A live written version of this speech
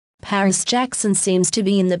Paris Jackson seems to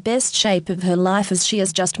be in the best shape of her life as she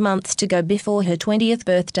has just months to go before her 20th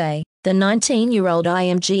birthday. The 19-year-old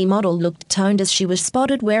IMG model looked toned as she was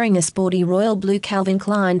spotted wearing a sporty royal blue Calvin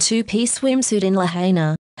Klein two-piece swimsuit in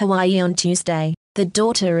Lahaina, Hawaii on Tuesday. The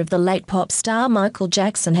daughter of the late pop star Michael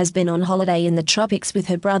Jackson has been on holiday in the tropics with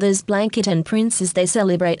her brothers Blanket and Prince as they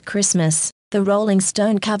celebrate Christmas. The Rolling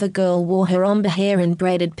Stone cover girl wore her ombre hair in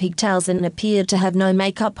braided pigtails and appeared to have no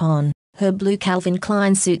makeup on. Her blue Calvin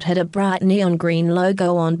Klein suit had a bright neon green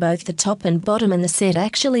logo on both the top and bottom, and the set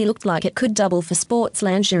actually looked like it could double for sports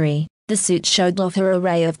lingerie. The suit showed off her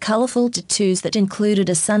array of colorful tattoos that included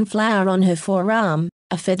a sunflower on her forearm,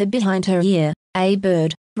 a feather behind her ear, a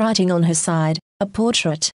bird, writing on her side, a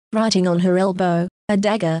portrait, writing on her elbow, a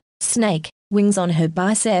dagger, snake, wings on her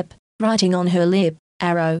bicep, writing on her lip,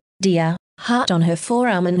 arrow, deer, heart on her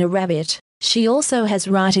forearm, and a rabbit. She also has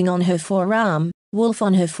writing on her forearm, wolf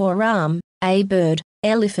on her forearm, a bird,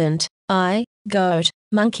 elephant, eye, goat,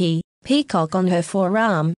 monkey, peacock on her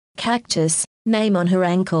forearm, cactus, name on her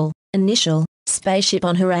ankle, initial, spaceship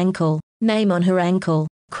on her ankle, name on her ankle,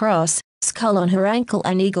 cross, skull on her ankle,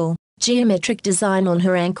 and eagle, geometric design on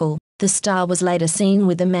her ankle. The star was later seen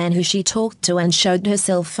with the man who she talked to and showed her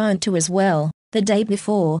cell phone to as well. The day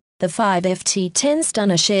before, the 5FT10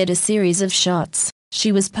 stunner shared a series of shots.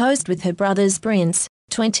 She was posed with her brothers Prince,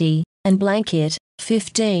 20, and Blanket,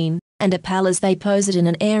 15, and a pal as they posed in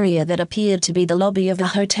an area that appeared to be the lobby of a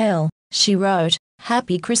hotel. She wrote,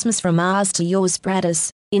 "Happy Christmas from ours to yours, Bratis."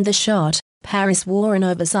 In the shot, Paris wore an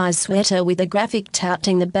oversized sweater with a graphic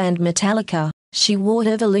touting the band Metallica. She wore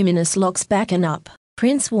her voluminous locks back and up.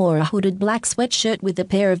 Prince wore a hooded black sweatshirt with a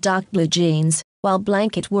pair of dark blue jeans, while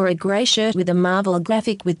Blanket wore a grey shirt with a Marvel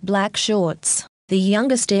graphic with black shorts. The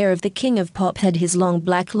youngest heir of the King of Pop had his long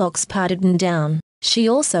black locks parted and down. She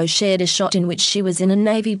also shared a shot in which she was in a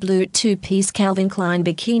navy blue two-piece Calvin Klein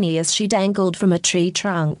bikini as she dangled from a tree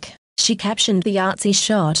trunk. She captioned the artsy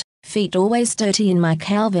shot, "Feet always dirty in my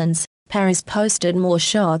Calvins." Paris posted more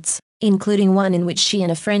shots, including one in which she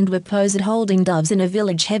and a friend were posed holding doves in a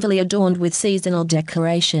village heavily adorned with seasonal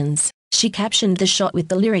decorations. She captioned the shot with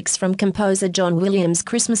the lyrics from composer John Williams'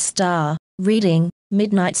 Christmas Star, reading,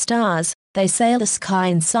 "Midnight stars, they sail the sky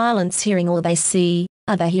in silence, hearing all they see.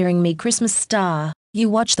 Are they hearing me, Christmas star? You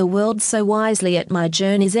watch the world so wisely at my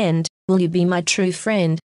journey's end. Will you be my true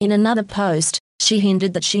friend?" In another post, she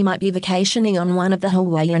hinted that she might be vacationing on one of the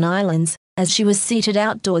Hawaiian Islands, as she was seated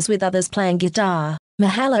outdoors with others playing guitar.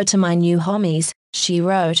 "Mahalo to my new homies," she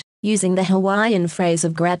wrote, using the Hawaiian phrase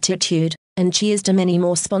of gratitude, and cheers to many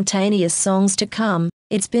more spontaneous songs to come.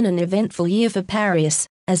 It's been an eventful year for Paris,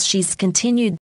 as she's continued